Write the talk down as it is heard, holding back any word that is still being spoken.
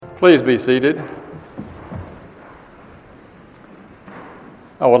Please be seated.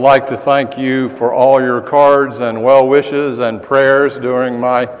 I would like to thank you for all your cards and well wishes and prayers during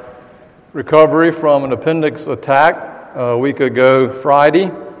my recovery from an appendix attack a week ago Friday.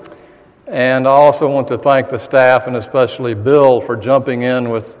 And I also want to thank the staff and especially Bill for jumping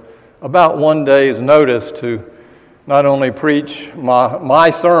in with about 1 day's notice to not only preach my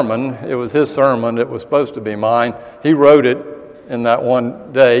sermon, it was his sermon, it was supposed to be mine. He wrote it in that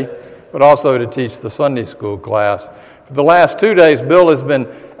 1 day, but also to teach the Sunday school class. For the last 2 days, Bill has been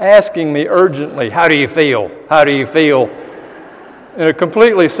asking me urgently, how do you feel? How do you feel? In a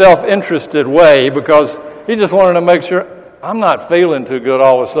completely self-interested way, because he just wanted to make sure, I'm not feeling too good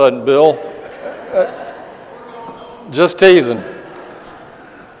all of a sudden, Bill. Just teasing.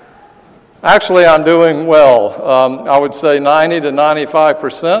 Actually, I'm doing well. I would say 90 to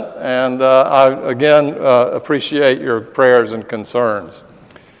 95%, and I, again, appreciate your prayers and concerns.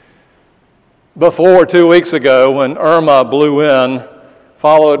 Before 2 weeks ago, when Irma blew in,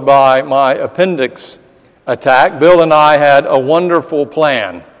 followed by my appendix attack, Bill and I had a wonderful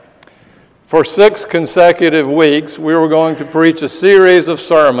plan. For 6 consecutive weeks, we were going to preach a series of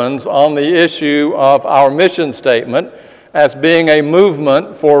sermons on the issue of our mission statement as being a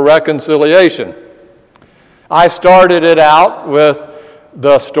movement for reconciliation. I started it out with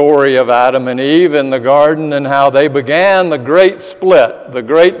the story of Adam and Eve in the garden and how they began the great split, the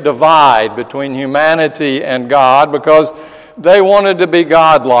great divide between humanity and God because they wanted to be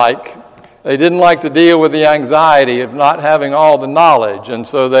God-like. They didn't like to deal with the anxiety of not having all the knowledge, and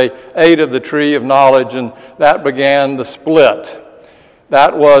so they ate of the tree of knowledge, and that began the split.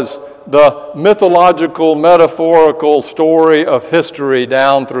 That was the mythological, metaphorical story of history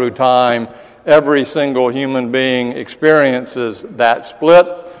down through time. Every single human being experiences that split.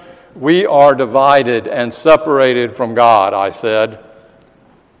 We are divided and separated from God, I said.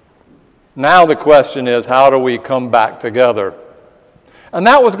 Now the question is, how do we come back together? And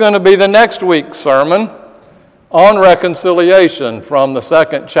that was going to be the next week's sermon on reconciliation from the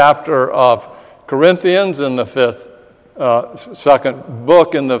 2nd chapter of Corinthians in the 2nd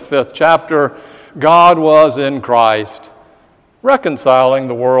book in the 5th chapter. God was in Christ, reconciling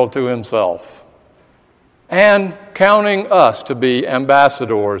the world to himself and counting us to be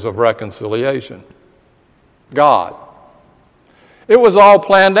ambassadors of reconciliation. God. It was all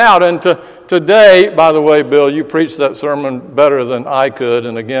planned out, and today, by the way, Bill, you preached that sermon better than I could,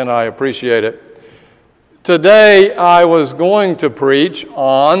 and again, I appreciate it. Today, I was going to preach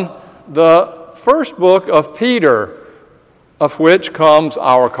on the first book of Peter, of which comes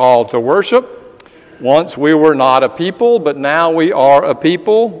our call to worship. Once we were not a people, but now we are a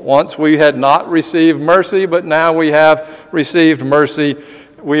people. Once we had not received mercy, but now we have received mercy.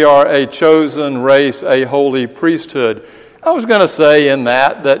 We are a chosen race, a holy priesthood. I was going to say in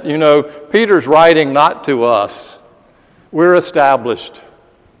that, Peter's writing not to us. We're established.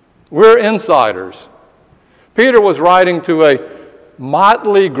 We're insiders. Peter was writing to a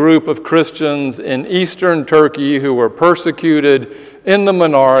motley group of Christians in eastern Turkey who were persecuted, in the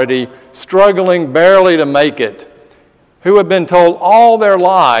minority, struggling barely to make it, who had been told all their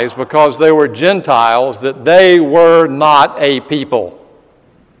lives because they were Gentiles that they were not a people.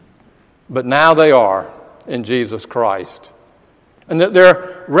 But now they are in Jesus Christ. And that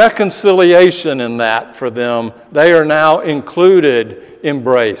their reconciliation in that for them, they are now included,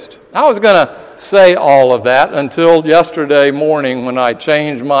 embraced. I was going to say all of that until yesterday morning when I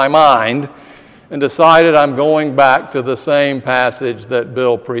changed my mind and decided I'm going back to the same passage that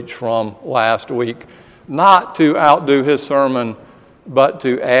Bill preached from last week, not to outdo his sermon, but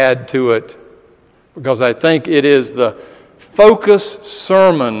to add to it, because I think it is the focus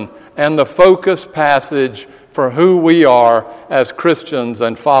sermon and the focus passage for who we are as Christians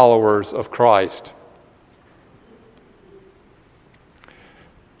and followers of Christ.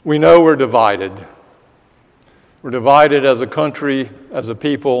 We know we're divided. We're divided as a country, as a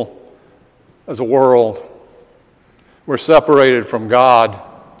people, as a world. We're separated from God.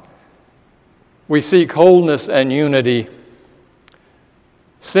 We seek wholeness and unity.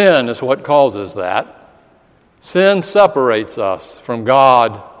 Sin is what causes that. Sin separates us from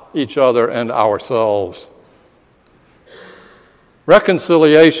God, each other, and ourselves.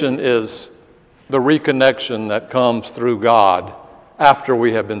 Reconciliation is the reconnection that comes through God after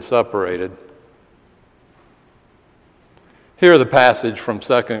we have been separated. Hear the passage from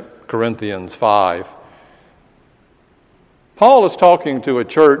 2 Corinthians 5. Paul is talking to a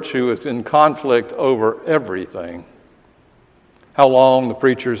church who is in conflict over everything. How long the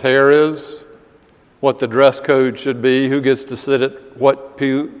preacher's hair is, what the dress code should be, who gets to sit at what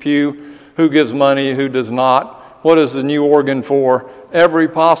pew, who gives money, who does not, what is the new organ for. every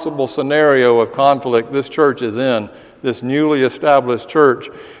possible scenario of conflict this church is in, this newly established church.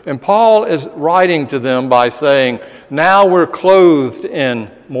 And Paul is writing to them by saying, now we're clothed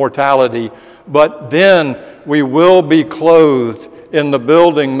in mortality, but then we will be clothed in the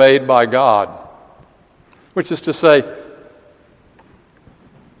building made by God. Which is to say,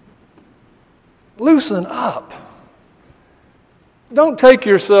 loosen up. Don't take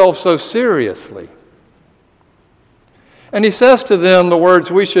yourself so seriously. And he says to them the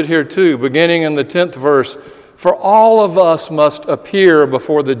words we should hear too, beginning in the 10th verse, for all of us must appear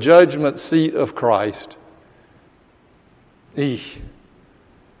before the judgment seat of Christ,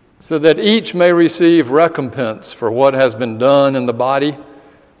 so that each may receive recompense for what has been done in the body,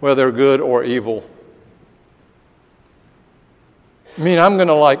 whether good or evil. I mean, I'm going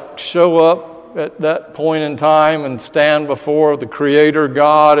to show up at that point in time and stand before the Creator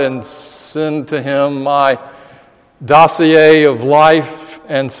God and send to Him my dossier of life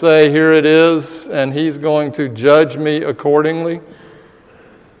and say, here it is, and He's going to judge me accordingly?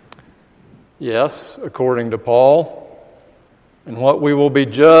 Yes, according to Paul. And what we will be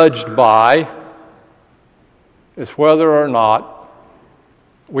judged by is whether or not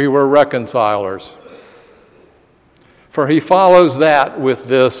we were reconcilers. For he follows that with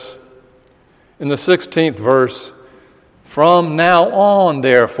this in the 16th verse, from now on,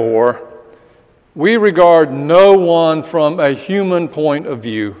 therefore, we regard no one from a human point of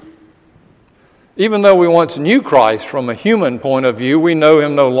view. Even though we once knew Christ from a human point of view, we know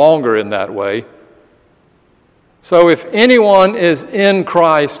Him no longer in that way. So if anyone is in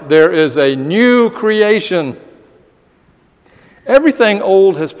Christ, there is a new creation. Everything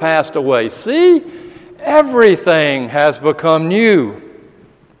old has passed away. See? Everything has become new.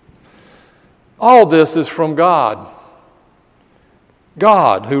 All this is from God.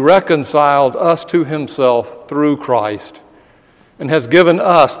 God, who reconciled us to Himself through Christ and has given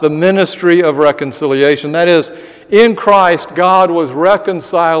us the ministry of reconciliation. That is, in Christ, God was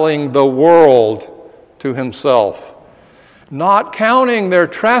reconciling the world to Himself, not counting their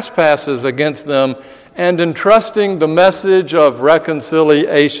trespasses against them, and entrusting the message of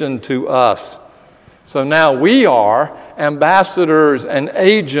reconciliation to us. So now we are ambassadors and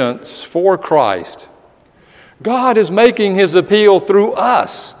agents for Christ. God is making His appeal through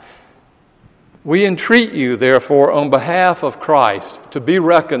us. We entreat you, therefore, on behalf of Christ, to be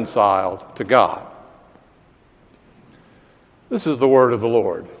reconciled to God. This is the word of the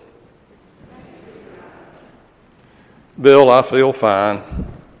Lord. Bill, I feel fine.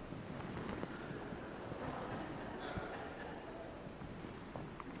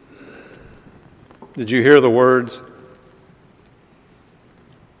 Did you hear the words?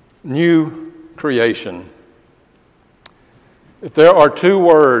 New creation. If there are two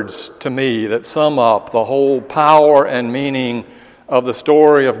words to me that sum up the whole power and meaning of the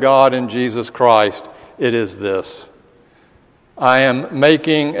story of God in Jesus Christ, it is this: I am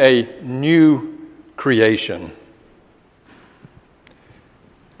making a new creation.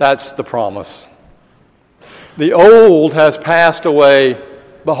 That's the promise. The old has passed away.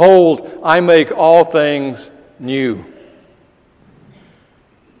 Behold, I make all things new.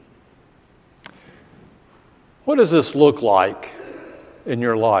 What does this look like in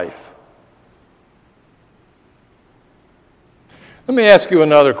your life? Let me ask you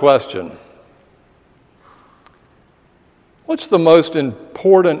another question. What's the most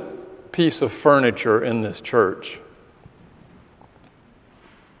important piece of furniture in this church?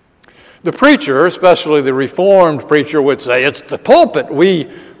 The preacher, especially the Reformed preacher, would say it's the pulpit. We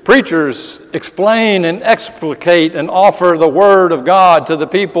preachers explain and explicate and offer the Word of God to the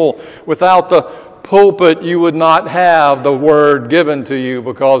people. Without the pulpit, you would not have the Word given to you,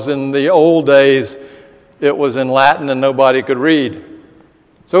 because in the old days it was in Latin and nobody could read.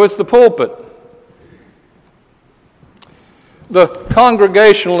 So it's the pulpit. The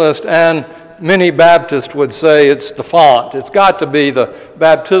Congregationalist and many Baptists would say it's the font. It's got to be the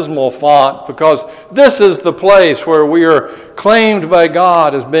baptismal font, because this is the place where we are claimed by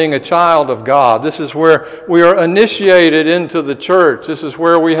God as being a child of God. This is where we are initiated into the church. This is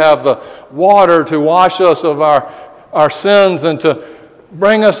where we have the water to wash us of our sins and to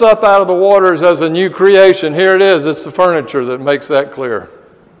bring us up out of the waters as a new creation. Here it is. It's the furniture that makes that clear.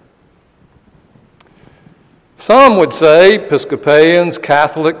 Some would say, Episcopalians,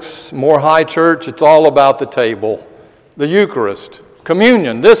 Catholics, more high church, it's all about the table, the Eucharist,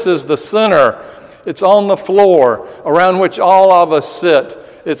 communion. This is the center. It's on the floor around which all of us sit.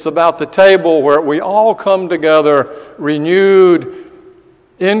 It's about the table where we all come together, renewed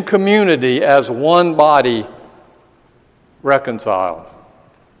in community as one body, reconciled.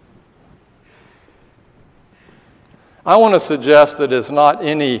 I want to suggest that it's not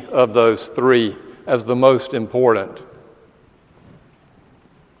any of those three as the most important.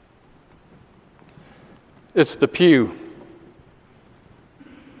 It's the pew.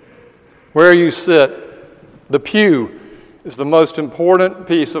 Where you sit, the pew is the most important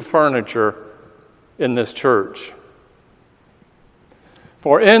piece of furniture in this church.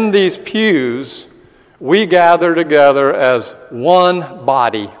 For in these pews, we gather together as one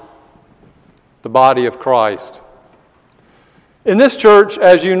body, the body of Christ. In this church,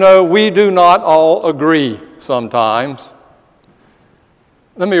 as you know, we do not all agree sometimes.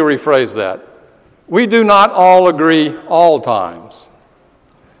 Let me rephrase that. We do not all agree all times.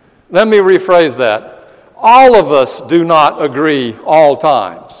 Let me rephrase that. All of us do not agree all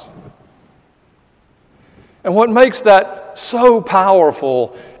times. And what makes that so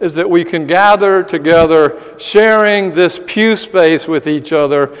powerful is that we can gather together sharing this pew space with each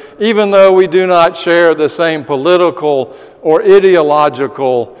other, even though we do not share the same political or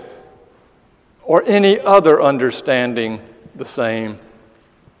ideological or any other understanding the same.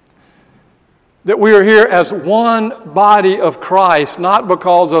 That we are here as one body of Christ, not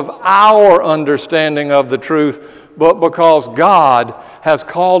because of our understanding of the truth, but because God has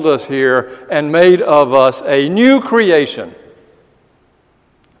called us here and made of us a new creation.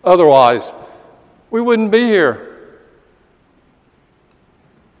 Otherwise, we wouldn't be here.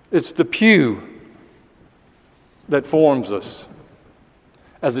 It's the pew that forms us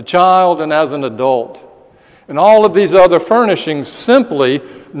as a child and as an adult. And all of these other furnishings simply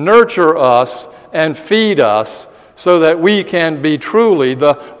nurture us and feed us so that we can be truly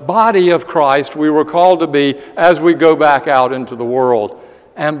the body of Christ we were called to be as we go back out into the world,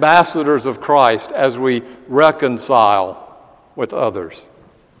 ambassadors of Christ as we reconcile with others.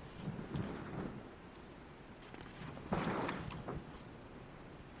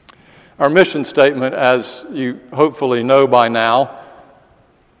 Our mission statement, as you hopefully know by now,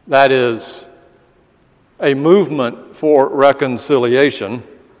 that is a movement for reconciliation,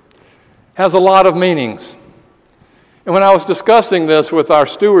 has a lot of meanings. And when I was discussing this with our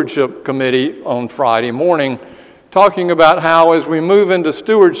stewardship committee on Friday morning, talking about how as we move into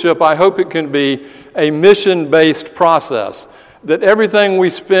stewardship, I hope it can be a mission-based process, that everything we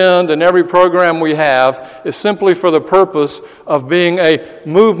spend and every program we have is simply for the purpose of being a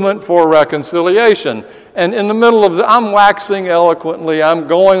movement for reconciliation. And in the middle of I'm waxing eloquently, I'm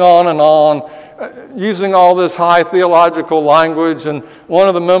going on and on, using all this high theological language, and one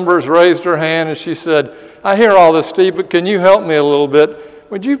of the members raised her hand and she said, I hear all this, Steve, but can you help me a little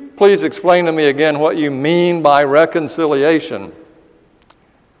bit? Would you please explain to me again what you mean by reconciliation?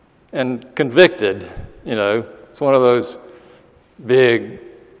 And convicted, it's one of those big,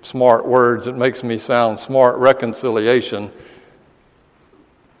 smart words that makes me sound smart, reconciliation.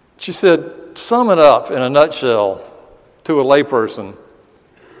 She said, sum it up in a nutshell to a layperson.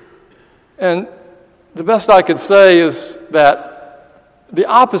 And the best I could say is that the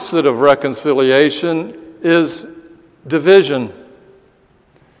opposite of reconciliation is division,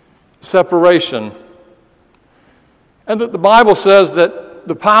 separation. And that the Bible says that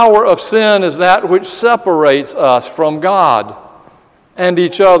the power of sin is that which separates us from God and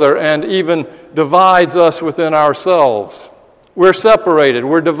each other and even divides us within ourselves. We're separated,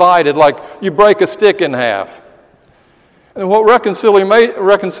 we're divided, like you break a stick in half. And what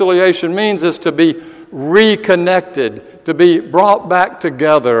reconciliation means is to be reconnected, to be brought back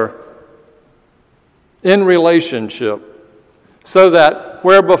together in relationship, so that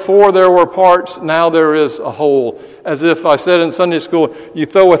where before there were parts, now there is a whole. As if I said in Sunday school, you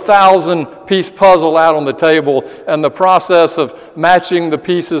throw a 1,000-piece puzzle out on the table, and the process of matching the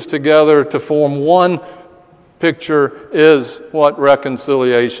pieces together to form one picture is what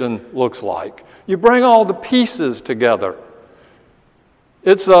reconciliation looks like. You bring all the pieces together.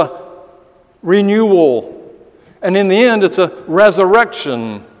 It's a renewal. And in the end, it's a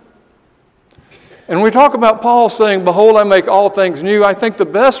resurrection. And when we talk about Paul saying, behold, I make all things new, I think the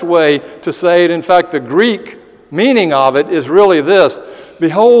best way to say it, in fact, the Greek meaning of it is really this: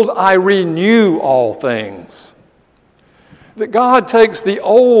 behold, I renew all things. That God takes the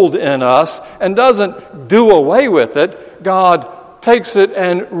old in us and doesn't do away with it. God takes it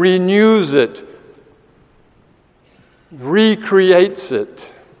and renews it, recreates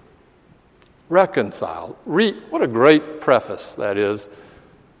it, reconciled. What a great preface that is.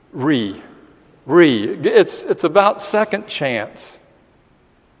 It's about second chance.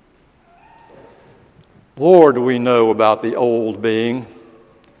 Lord, we know about the old being.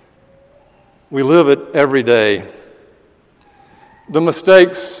 We live it every day. The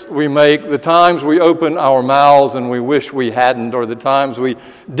mistakes we make, the times we open our mouths and we wish we hadn't, or the times we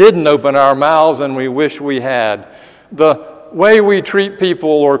didn't open our mouths and we wish we had. the way we treat people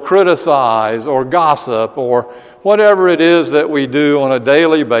or criticize or gossip or whatever it is that we do on a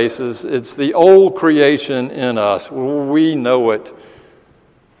daily basis, it's the old creation in us. We know it.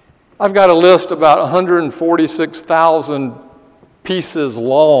 I've got a list about 146,000 pieces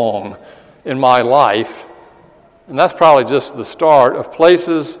long in my life, and that's probably just the start of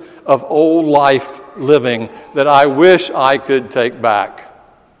places of old life living that I wish I could take back.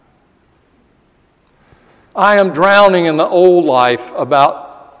 I am drowning in the old life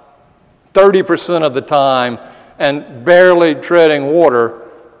about 30% of the time and barely treading water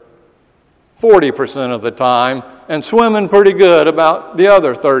 40% of the time and swimming pretty good about the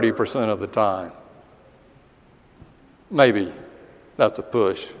other 30% of the time. Maybe that's a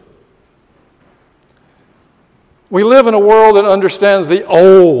push. We live in a world that understands the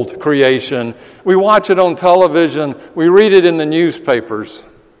old creation. We watch it on television. We read it in the newspapers.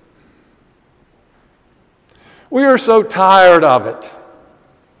 We are so tired of it.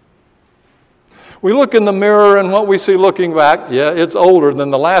 We look in the mirror and what we see looking back, yeah, it's older than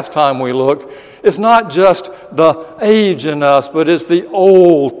the last time we looked. It's not just the age in us, but it's the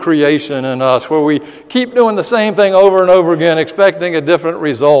old creation in us where we keep doing the same thing over and over again, expecting a different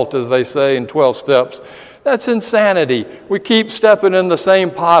result, as they say in 12 steps. That's insanity. We keep stepping in the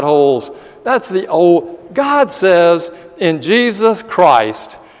same potholes. That's the old. God says in Jesus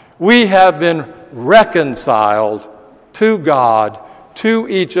Christ, we have been reconciled to God, to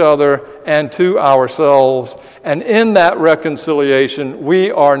each other, and to ourselves. And in that reconciliation,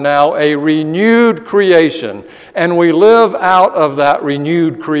 we are now a renewed creation. And we live out of that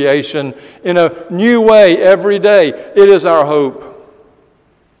renewed creation in a new way every day. It is our hope.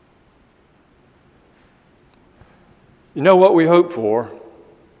 You know what we hope for?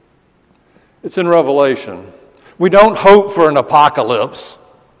 It's in Revelation. We don't hope for an apocalypse.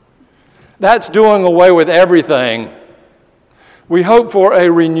 That's doing away with everything. We hope for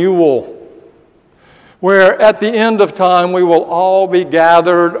a renewal, where at the end of time we will all be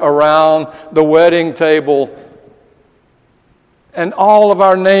gathered around the wedding table, and all of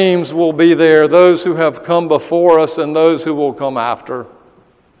our names will be there, those who have come before us and those who will come after.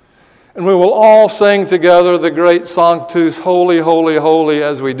 And we will all sing together the great Sanctus, Holy, Holy, Holy,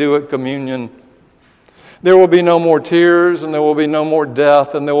 as we do at communion. There will be no more tears, and there will be no more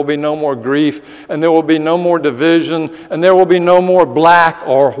death, and there will be no more grief, and there will be no more division, and there will be no more black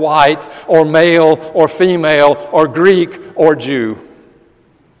or white or male or female or Greek or Jew.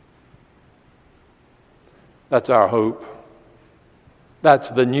 That's our hope. That's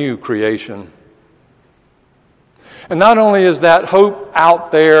the new creation. And not only is that hope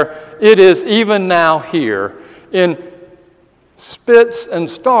out there, it is even now here in spits and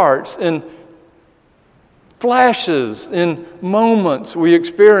starts, in flashes, in moments. We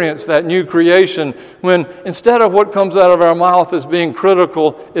experience that new creation when instead of what comes out of our mouth as being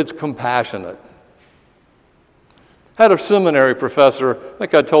critical, it's compassionate. I had a seminary professor, I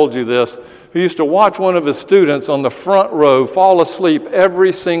think I told you this, who used to watch one of his students on the front row fall asleep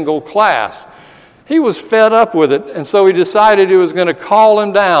every single class. He was fed up with it, and so he decided he was going to call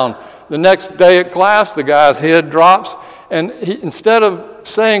him down. The next day at class, the guy's head drops, and instead of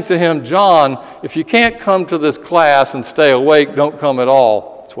saying to him, John, if you can't come to this class and stay awake, don't come at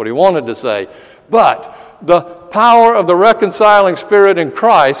all. That's what he wanted to say. But the power of the reconciling Spirit in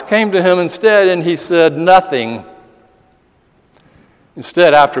Christ came to him instead, and he said nothing.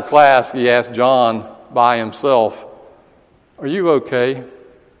 Instead, after class, he asked John by himself, "Are you okay?"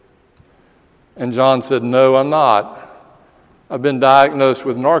 And John said, "No, I'm not. I've been diagnosed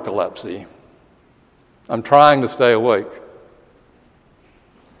with narcolepsy. I'm trying to stay awake."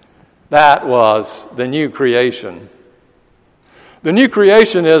 That was the new creation. The new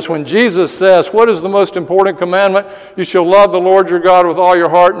creation is when Jesus says, what is the most important commandment? You shall love the Lord your God with all your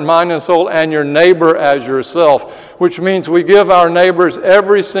heart and mind and soul, and your neighbor as yourself, which means we give our neighbors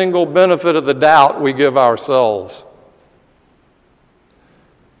every single benefit of the doubt we give ourselves.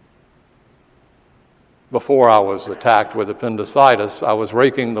 Before I was attacked with appendicitis, I was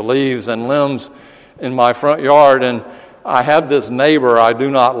raking the leaves and limbs in my front yard, and I have this neighbor I do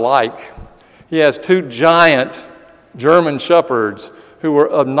not like. He has two giant German shepherds who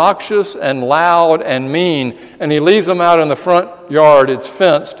were obnoxious and loud and mean, and he leaves them out in the front yard. It's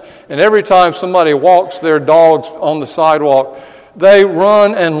fenced, and every time somebody walks their dogs on the sidewalk, they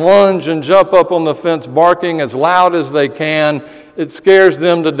run and lunge and jump up on the fence, barking as loud as they can. It scares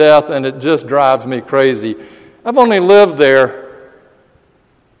them to death, and it just drives me crazy. I've only lived there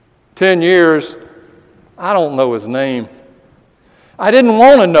 10 years. I don't know his name. I didn't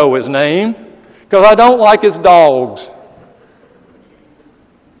want to know his name because I don't like his dogs.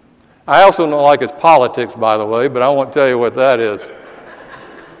 I also don't like his politics, by the way, but I won't tell you what that is.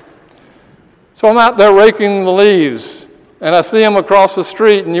 So I'm out there raking the leaves, and I see him across the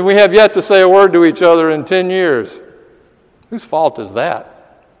street, and we have yet to say a word to each other in 10 years. Whose fault is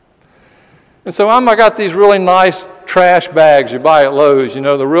that? And so I got these really nice trash bags you buy at Lowe's,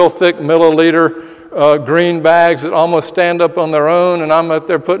 the real thick milliliter green bags that almost stand up on their own, and I'm out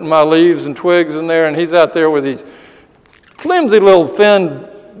there putting my leaves and twigs in there, and he's out there with these flimsy little thin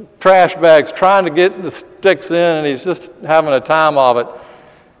trash bags trying to get the sticks in, and he's just having a time of it.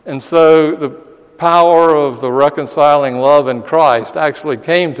 And so the power of the reconciling love in Christ actually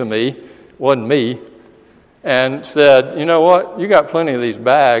came to me, wasn't me, and said, you know what, you got plenty of these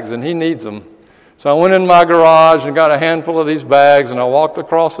bags, and he needs them. So I went in my garage and got a handful of these bags, and I walked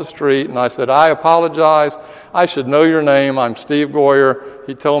across the street, and I said, I apologize. I should know your name. I'm Steve Goyer.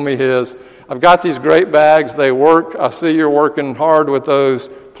 He told me his. I've got these great bags. They work. I see you're working hard with those.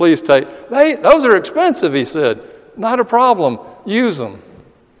 Please take. Those are expensive, he said. Not a problem. Use them.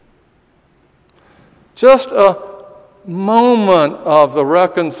 Just a moment of the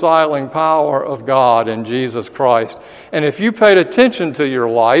reconciling power of God in Jesus Christ. And if you paid attention to your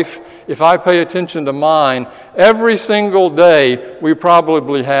life, if I pay attention to mine, every single day we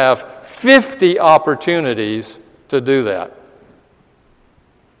probably have 50 opportunities to do that.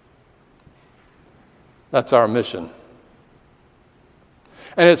 That's our mission.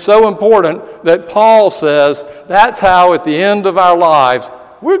 And it's so important that Paul says that's how at the end of our lives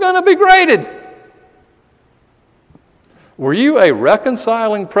we're going to be graded. Were you a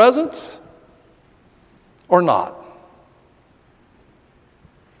reconciling presence or not?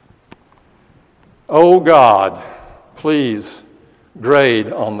 Oh God, please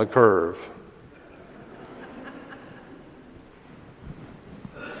grade on the curve.